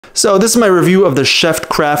So this is my review of the Chef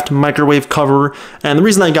Craft microwave cover, and the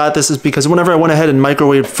reason I got this is because whenever I went ahead and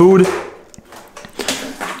microwaved food,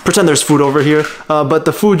 pretend there's food over here, but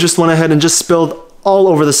the food just went ahead and just spilled all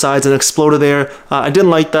over the sides and exploded there. I didn't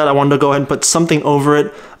like that. I wanted to go ahead and put something over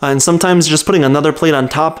it, and sometimes just putting another plate on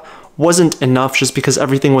top wasn't enough just because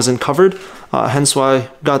everything wasn't covered, hence why I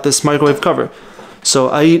got this microwave cover. So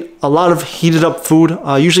I eat a lot of heated up food,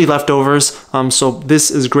 usually leftovers, so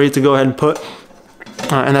this is great to go ahead and put.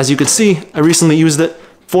 And as you can see, I recently used it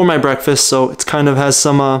for my breakfast, so it kind of has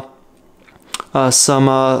some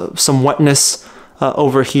wetness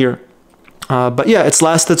over here. But yeah, it's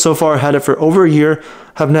lasted so far. I had it for over a year,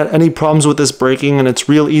 haven't had any problems with this breaking, and it's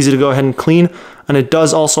real easy to go ahead and clean. And it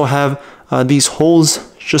does also have these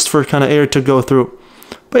holes just for kind of air to go through.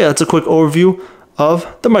 But yeah, that's a quick overview of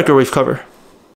the microwave cover.